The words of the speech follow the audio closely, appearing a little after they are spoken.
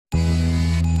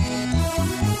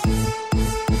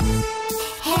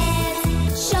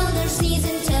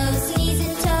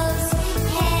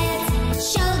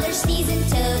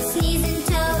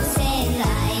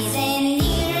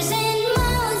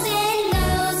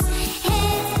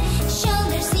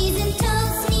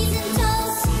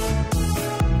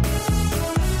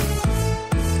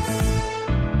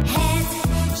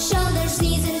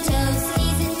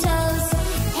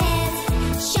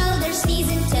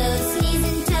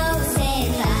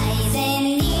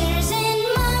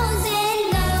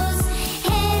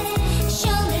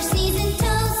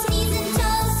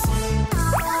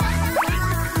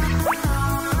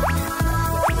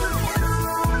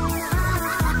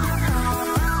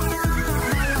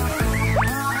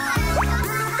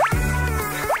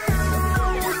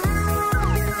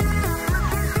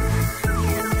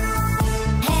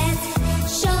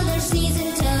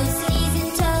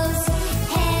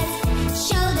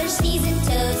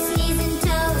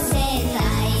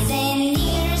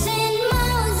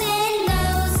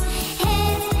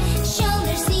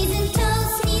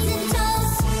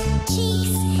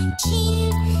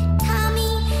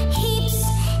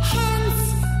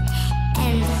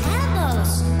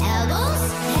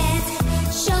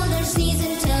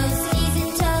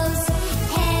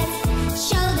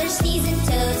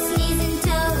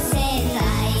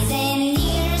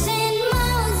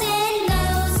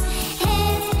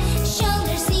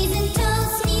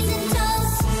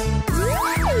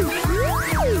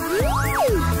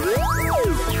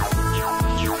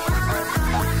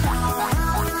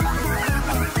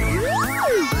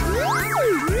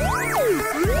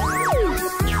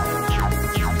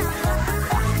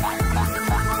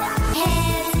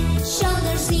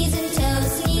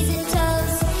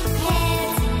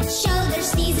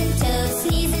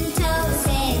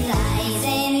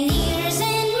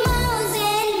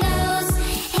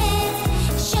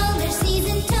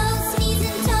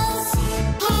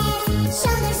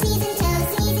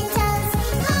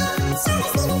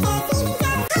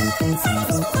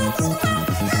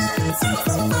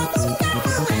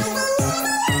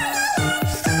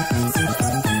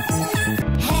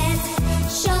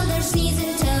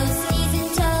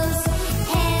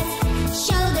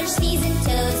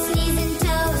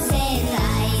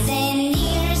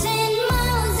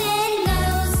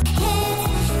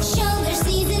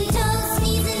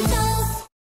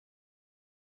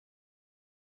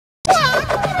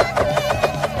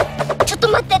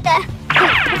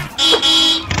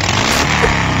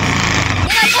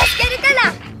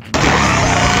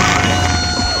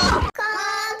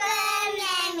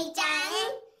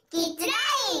キッズラ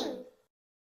イン。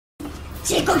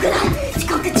遅刻だ。遅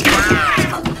刻遅刻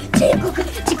遅刻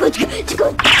遅刻遅刻遅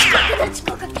刻だ。遅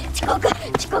刻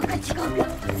遅刻遅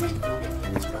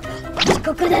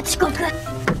刻遅刻遅刻だ。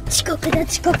遅刻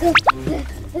遅刻だ。遅刻。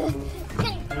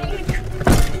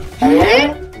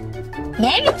ね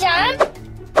みちゃん、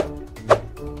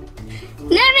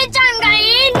ねみちゃんがい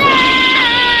いんだ。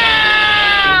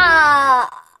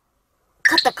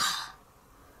勝ったか。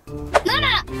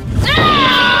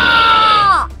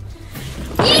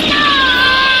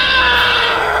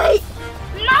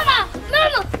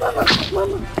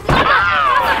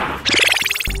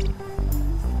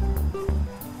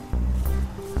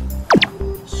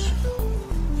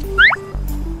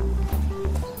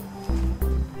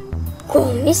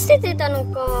ゴミ捨ててたの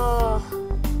か。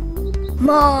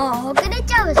もう遅れ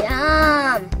ちゃうじ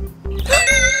ゃん。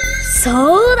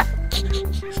そうだ。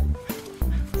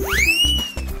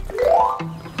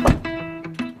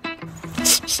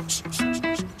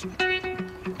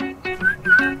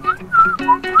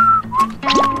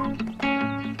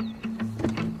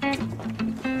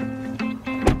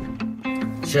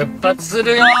出発す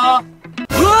るよ。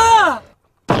うわ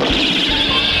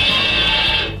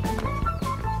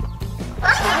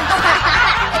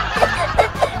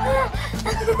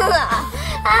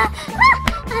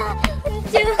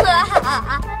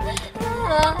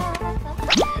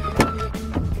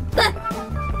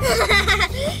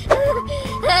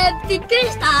びっくり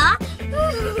した。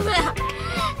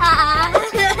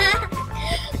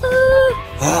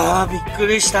びっく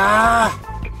りした。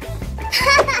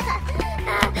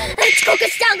遅刻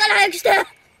しちゃうから早くして。よ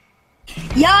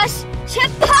し、出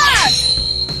発。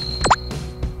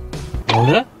あ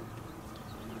れ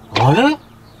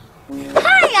早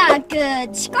く、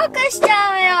遅刻しちゃ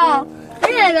うよ。ね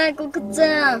え、外国つん。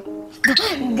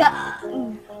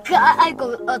外国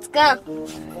つくん。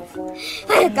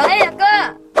早く早く。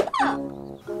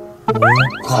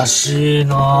おかしい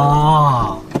な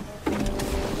ぁ。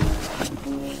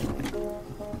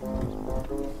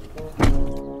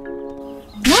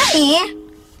何？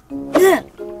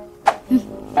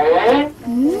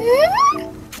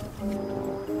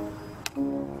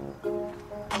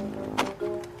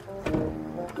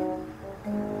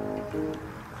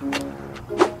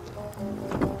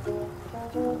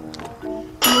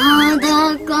まだ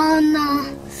かな。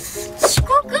遅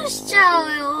刻しちゃう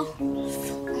よ。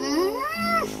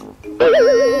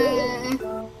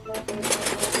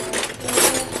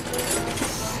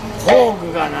工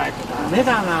具がないとダメ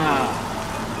だな。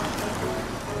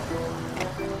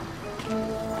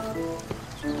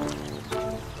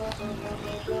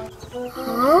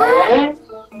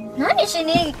何し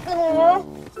に行くの？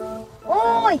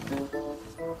おーい。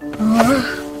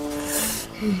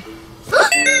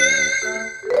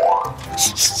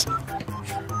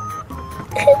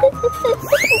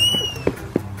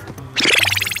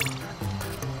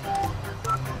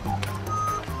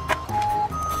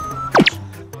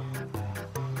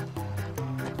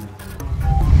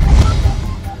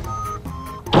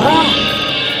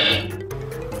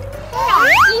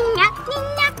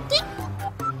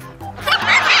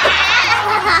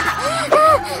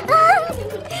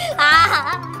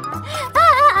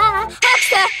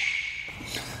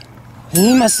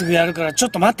今すぐやるからちょ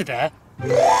っと待ってて。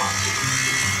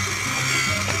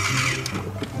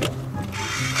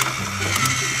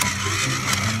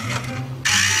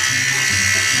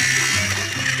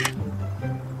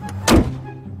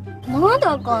ま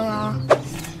だかな。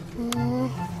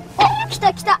あ、来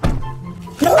た来た。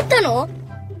乗ったの？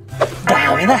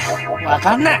ダメだ、わ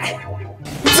かんない。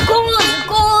ズコ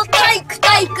ー体育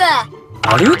体育。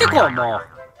歩いてこう、もう。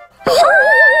い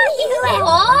いわよ。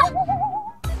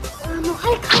もう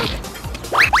早く早く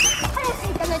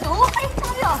行かないと大張りしちゃ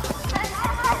うよ。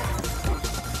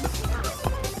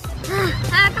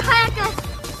早く早く。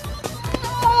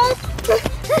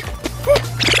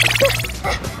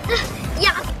や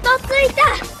っと着いた。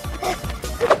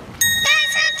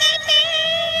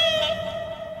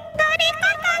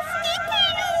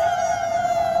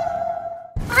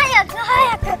早く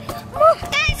早く。もう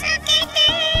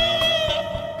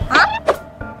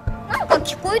なんか聞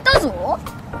こえたぞ。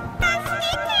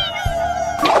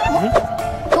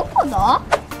どこだ？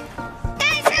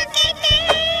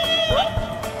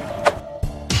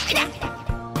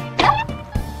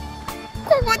こ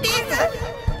こです。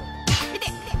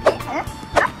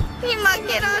今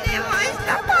蹴られました。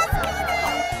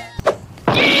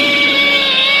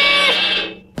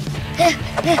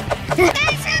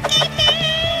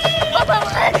パパも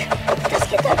早く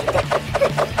助けてあげて。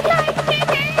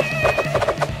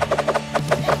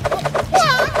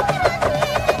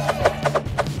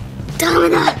ダメ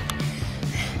だ。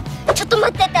持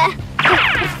ってて。持っ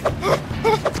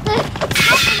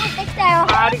てきたよ。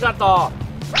ありがとう。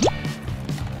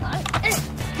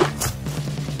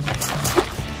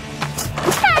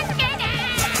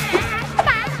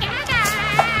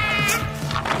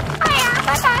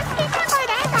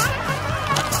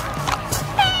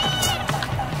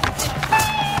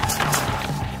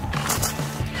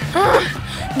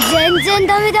全然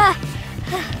ダメだ。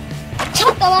ち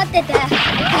ょっと待ってて。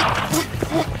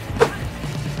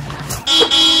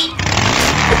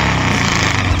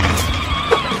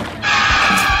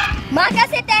任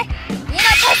せて、今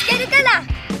助けるから。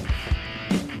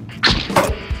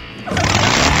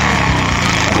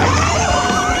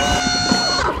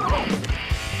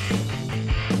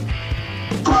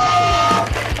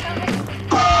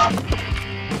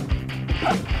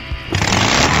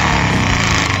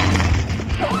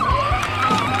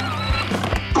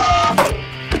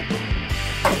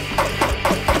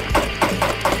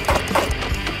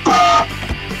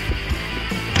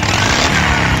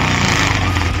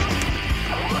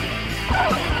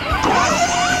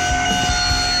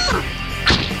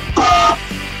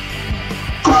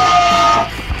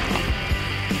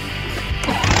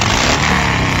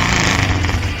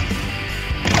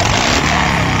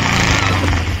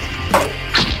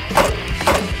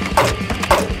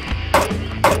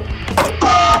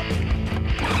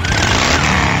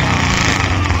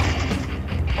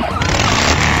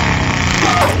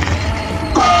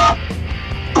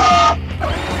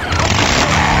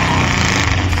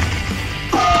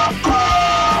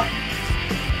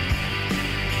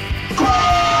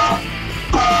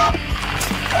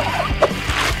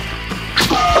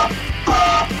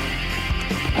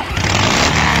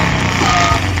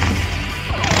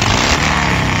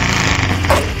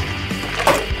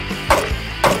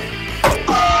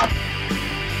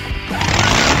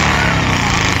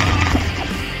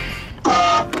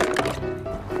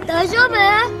大丈夫？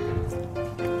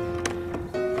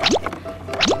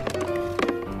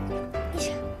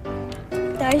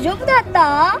大丈夫だっ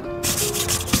た？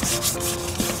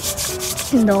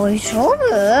大丈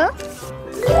夫？